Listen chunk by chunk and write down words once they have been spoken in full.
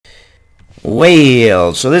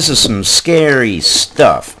Well, so this is some scary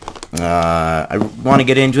stuff. I want to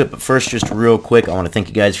get into it, but first, just real quick, I want to thank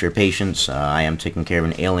you guys for your patience. I am taking care of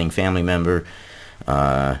an ailing family member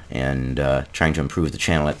and trying to improve the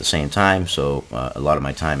channel at the same time, so a lot of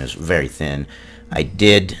my time is very thin. I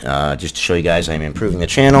did, just to show you guys, I'm improving the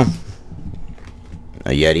channel, a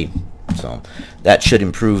Yeti, so that should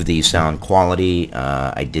improve the sound quality.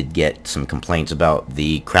 I did get some complaints about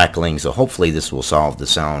the crackling, so hopefully this will solve the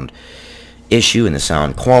sound issue and the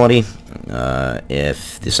sound quality.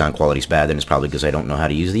 If the sound quality is bad, then it's probably because I don't know how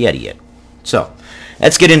to use the Yeti yet. So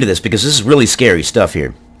let's get into this, because this is really scary stuff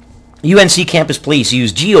here. UNC campus police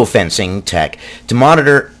use geofencing tech to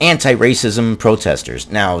monitor anti-racism protesters.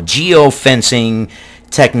 Now, geofencing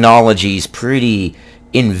technology is pretty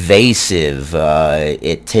invasive.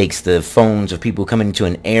 It takes the phones of people coming into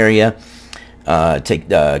an area,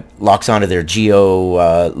 locks onto their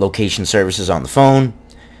geolocation services on the phone,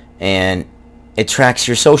 and it tracks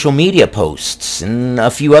your social media posts and a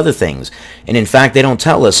few other things. And in fact, they don't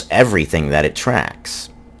tell us everything that it tracks.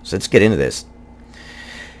 So let's get into this.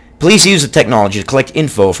 Police use the technology to collect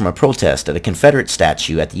info from a protest at a Confederate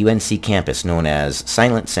statue at the UNC campus known as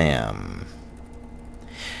Silent Sam.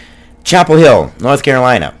 Chapel Hill, North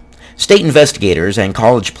Carolina. State investigators and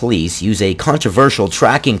college police use a controversial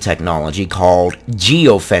tracking technology called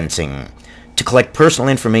geofencing to collect personal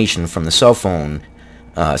information from the cell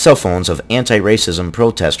phones of anti-racism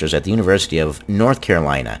protesters at the University of North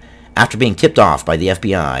Carolina after being tipped off by the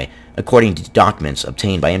FBI, according to documents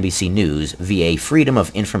obtained by NBC News via Freedom of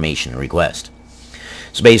Information request.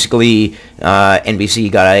 So basically,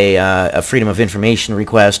 NBC got a Freedom of Information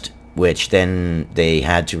request, which then they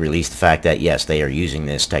had to release the fact that, yes, they are using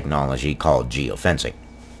this technology called geofencing.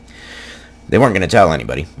 They weren't going to tell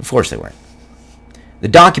anybody. Of course they weren't. The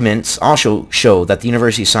documents also show that the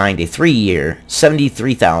university signed a 3-year,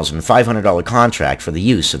 $73,500 contract for the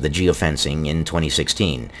use of the geofencing in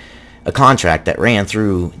 2016, a contract that ran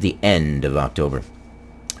through the end of October,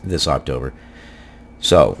 this October.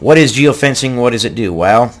 So, what is geofencing? What does it do?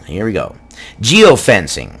 Well, here we go.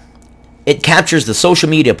 Geofencing. It captures the social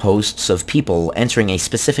media posts of people entering a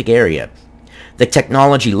specific area. The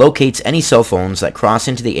technology locates any cell phones that cross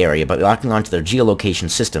into the area by locking onto their geolocation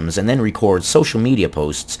systems and then records social media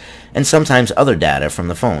posts and sometimes other data from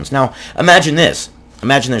the phones. Now, imagine this.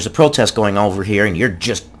 Imagine there's a protest going over here and you're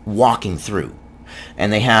just walking through.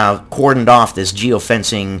 And they have cordoned off this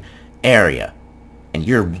geofencing area. And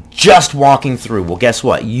you're just walking through. Well, guess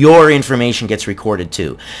what? Your information gets recorded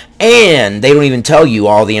too. And they don't even tell you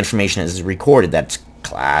all the information that is recorded that's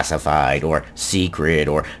classified or secret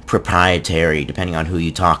or proprietary, depending on who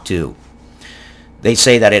you talk to. They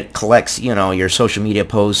say that it collects, your social media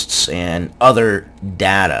posts and other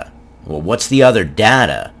data. Well, what's the other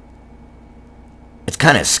data? It's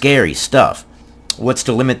kind of scary stuff. What's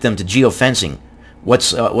to limit them to geofencing?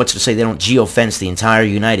 What's to say they don't geofence the entire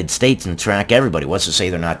United States and track everybody? What's to say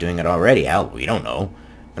they're not doing it already? Hell, we don't know.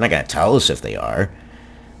 They're not going to tell us if they are.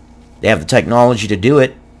 They have the technology to do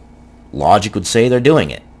it. Logic would say they're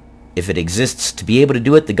doing it. If it exists to be able to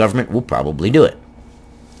do it, the government will probably do it.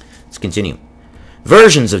 Let's continue.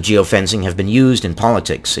 Versions of geofencing have been used in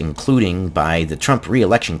politics, including by the Trump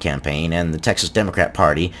re-election campaign and the Texas Democrat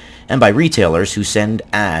Party, and by retailers who send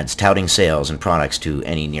ads touting sales and products to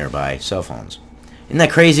any nearby cell phones. Isn't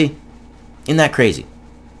that crazy? Isn't that crazy?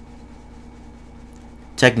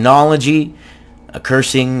 Technology, a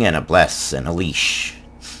cursing and a bless and a leash.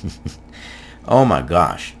 Oh my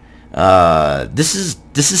gosh. This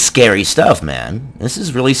is scary stuff, man. This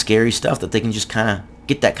is really scary stuff that they can just kind of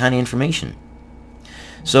get that kind of information.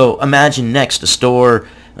 So imagine next a store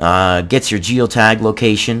gets your geotag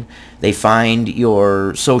location, they find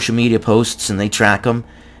your social media posts and they track them,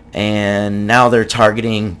 and now they're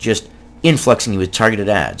targeting, just influxing you with targeted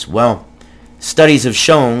ads. Well, studies have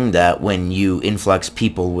shown that when you influx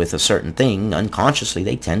people with a certain thing, unconsciously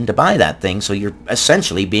they tend to buy that thing, so you're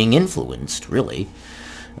essentially being influenced, really.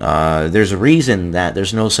 There's a reason that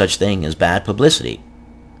there's no such thing as bad publicity.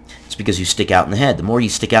 It's because you stick out in the head. The more you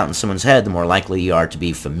stick out in someone's head, the more likely you are to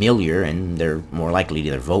be familiar, and they're more likely to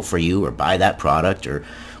either vote for you or buy that product or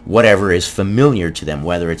whatever is familiar to them,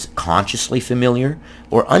 whether it's consciously familiar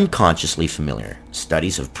or unconsciously familiar.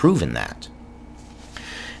 Studies have proven that.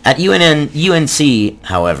 At UNC,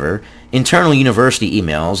 however, internal university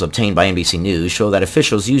emails obtained by NBC News show that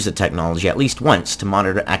officials use the technology at least once to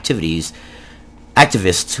monitor activists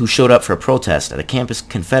who showed up for a protest at a campus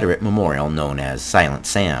Confederate memorial known as Silent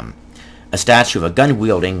Sam, a statue of a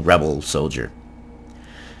gun-wielding rebel soldier.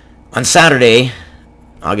 On Saturday,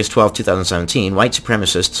 August 12, 2017, white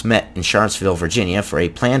supremacists met in Charlottesville, Virginia for a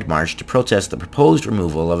planned march to protest the proposed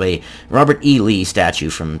removal of a Robert E. Lee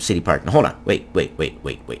statue from City Park. Now, hold on. Wait.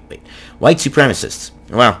 White supremacists.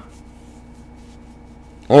 Well,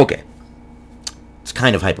 okay. It's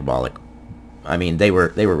kind of hyperbolic. I mean, they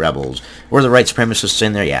were rebels. Were the white supremacists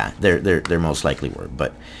in there? Yeah, they're most likely were,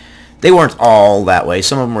 but they weren't all that way.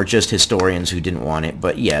 Some of them were just historians who didn't want it,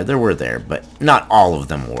 but yeah, there were there, but not all of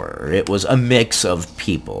them were. It was a mix of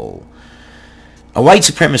people. A white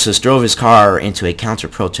supremacist drove his car into a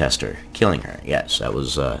counter-protester, killing her. Yes, that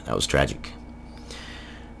was tragic.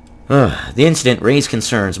 The incident raised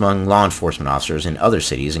concerns among law enforcement officers in other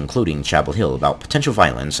cities, including Chapel Hill, about potential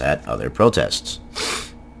violence at other protests.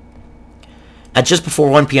 At just before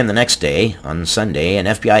 1 p.m. the next day, on Sunday, an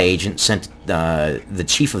FBI agent sent the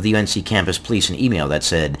chief of the UNC campus police an email that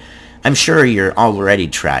said, "I'm sure you're already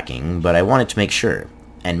tracking, but I wanted to make sure,"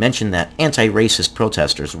 and mentioned that anti-racist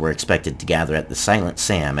protesters were expected to gather at the Silent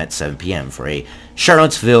Sam at 7 p.m. for a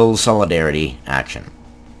Charlottesville solidarity action.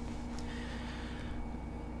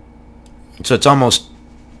 So it's almost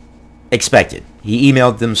expected. He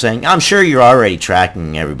emailed them saying, "I'm sure you're already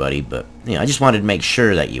tracking everybody, but I just wanted to make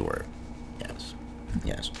sure that you were."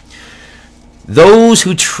 Yes. Those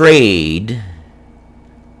who trade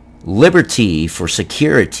liberty for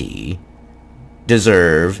security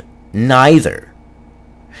deserve neither.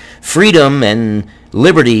 Freedom and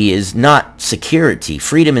liberty is not security.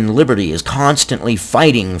 Freedom and liberty is constantly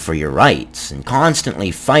fighting for your rights and constantly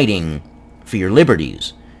fighting for your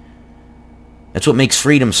liberties. That's what makes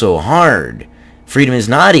freedom so hard. Freedom is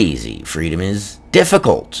not easy. Freedom is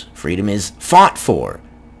difficult. Freedom is fought for.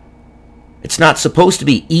 It's not supposed to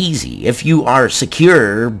be easy. If you are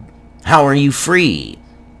secure, how are you free?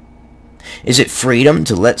 Is it freedom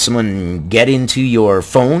to let someone get into your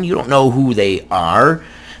phone? You don't know who they are,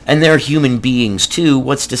 and they're human beings too.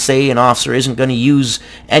 What's to say an officer isn't going to use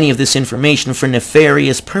any of this information for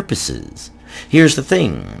nefarious purposes? Here's the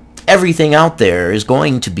thing. Everything out there is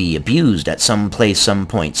going to be abused at some place, some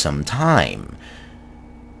point, some time.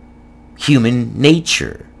 Human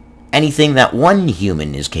nature. Anything that one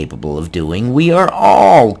human is capable of doing, we are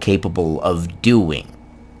all capable of doing.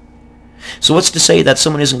 So what's to say that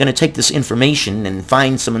someone isn't going to take this information and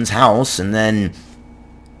find someone's house and then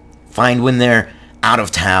find when they're out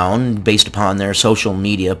of town based upon their social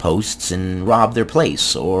media posts and rob their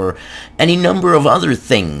place, or any number of other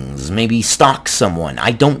things, maybe stalk someone,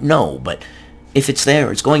 I don't know, but if it's there,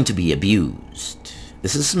 it's going to be abused.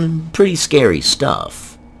 This is some pretty scary stuff.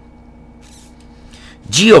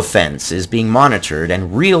 GeoFence is being monitored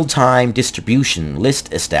and real-time distribution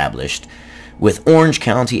list established with Orange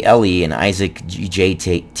County LE and Isaac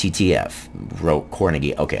JTTF, wrote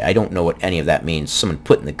Cornegie. Okay, I don't know what any of that means. Someone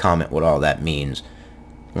put in the comment what all that means.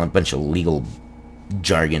 A bunch of legal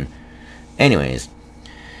jargon. Anyways,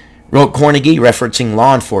 wrote Cornegie, referencing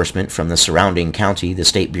law enforcement from the surrounding county, the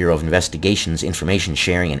State Bureau of Investigation's Information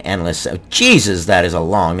Sharing and Analysts. Oh, Jesus, that is a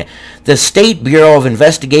long. The State Bureau of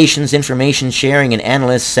Investigation's Information Sharing and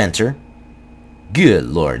Analysts Center. Good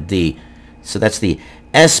Lord. So that's the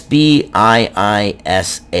SBIISAC.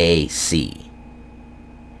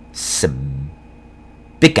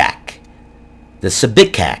 SBICAC. The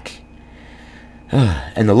SBICAC.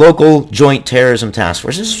 And the local Joint Terrorism Task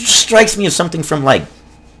Force. This strikes me as something from like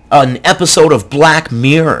an episode of Black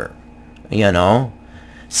Mirror,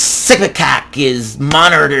 SBICAC is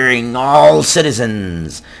monitoring all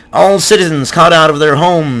citizens. All citizens caught out of their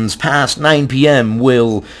homes past 9 p.m.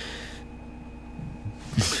 will...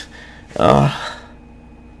 Oh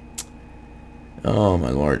my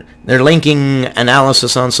Lord. They're linking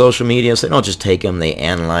analysis on social media, so they don't just take them, they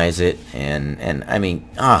analyze it, and I mean,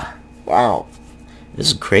 wow. This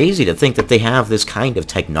is crazy to think that they have this kind of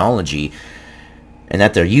technology and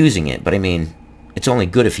that they're using it, but I mean, it's only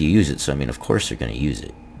good if you use it, so I mean, of course they're going to use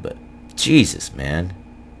it, but Jesus, man.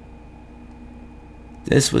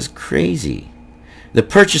 This was crazy. The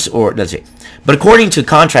purchase order, let's see. But according to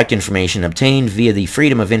contract information obtained via the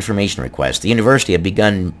Freedom of Information request, the university had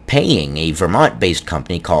begun paying a Vermont-based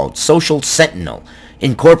company called Social Sentinel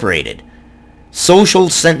Incorporated. Social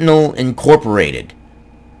Sentinel Incorporated.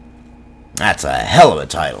 That's a hell of a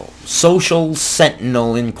title. Social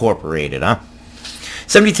Sentinel Incorporated, huh?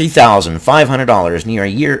 $73,500 near a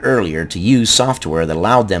year earlier to use software that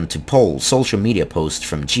allowed them to pull social media posts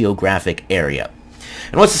from geographic area.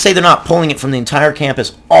 And what's to say they're not pulling it from the entire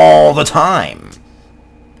campus all the time?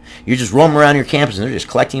 You're just roaming around your campus and they're just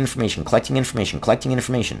collecting information, collecting information, collecting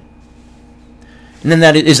information. And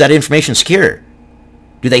then is that information secure?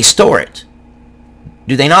 Do they store it?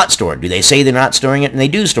 Do they not store it? Do they say they're not storing it and they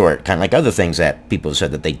do store it? Kind of like other things that people have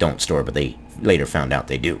said that they don't store, but they later found out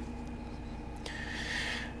they do.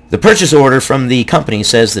 The purchase order from the company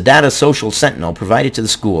says the data Social Sentinel provided to the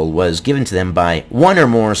school was given to them by one or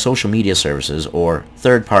more social media services or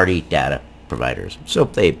third-party data providers. So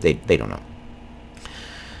they don't know.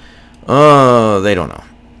 Oh, they don't know.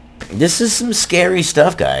 This is some scary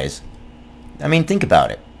stuff, guys. I mean, think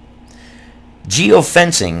about it.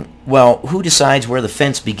 Geofencing, well, who decides where the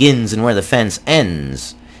fence begins and where the fence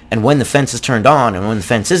ends? And when the fence is turned on and when the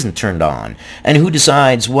fence isn't turned on? And who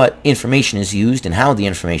decides what information is used and how the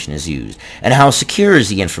information is used? And how secure is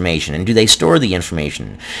the information? And do they store the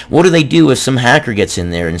information? What do they do if some hacker gets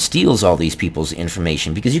in there and steals all these people's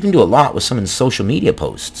information? Because you can do a lot with someone's social media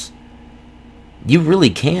posts. You really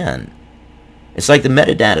can. It's like the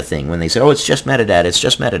metadata thing when they say, oh, it's just metadata, it's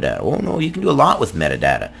just metadata. Oh, no, you can do a lot with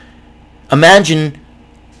metadata. Imagine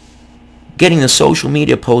getting the social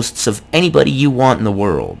media posts of anybody you want in the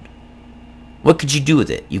world. What could you do with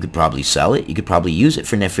it? You could probably sell it. You could probably use it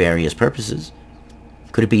for nefarious purposes.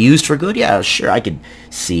 Could it be used for good? Yeah, sure, I could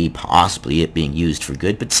see possibly it being used for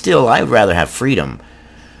good, but still, I would rather have freedom.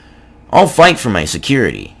 I'll fight for my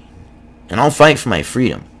security, and I'll fight for my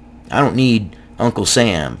freedom. I don't need Uncle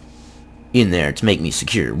Sam in there to make me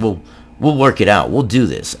secure. We'll work it out. We'll do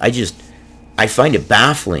this. I find it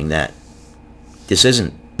baffling that this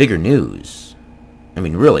isn't bigger news. I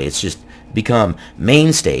mean, really, it's just become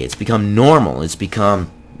mainstay. It's become normal. It's become,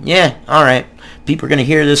 yeah, all right. People are going to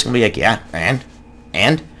hear this and be like, yeah,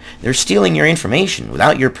 and they're stealing your information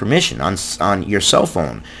without your permission on your cell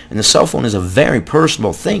phone. And the cell phone is a very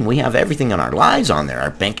personal thing. We have everything in our lives on there, our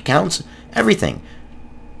bank accounts, everything.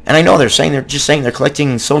 And I know they're just saying they're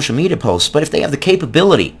collecting social media posts, but if they have the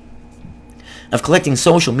capability of collecting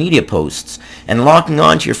social media posts and locking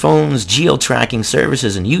onto your phone's geo-tracking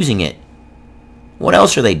services and using it, what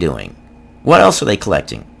else are they doing? What else are they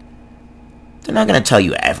collecting? They're not going to tell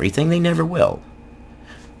you everything. They never will.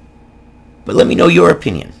 But let me know your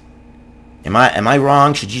opinion. Am I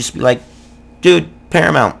wrong? Should you just be like, dude,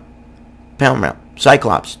 Paramount,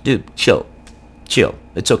 Cyclops, dude, chill.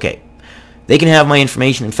 It's okay. They can have my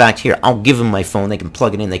information. In fact, here, I'll give them my phone. They can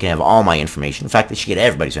plug it in. They can have all my information. In fact, they should get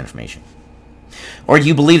everybody's information. Or do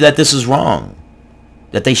you believe that this is wrong?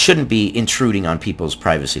 That they shouldn't be intruding on people's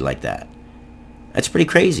privacy like that? That's pretty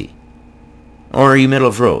crazy. Or are you middle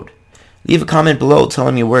of road? Leave a comment below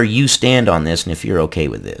telling me where you stand on this and if you're okay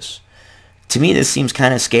with this. To me, this seems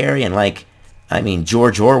kind of scary and like, I mean,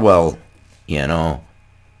 George Orwell, you know,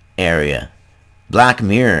 area. Black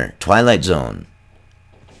Mirror, Twilight Zone.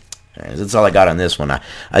 That's all I got on this one.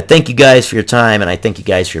 I thank you guys for your time, and I thank you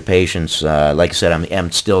guys for your patience. Like I said,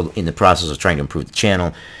 I'm still in the process of trying to improve the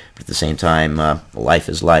channel, but at the same time, life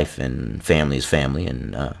is life, and family is family,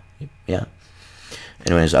 and yeah.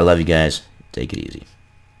 Anyways, I love you guys. Take it easy.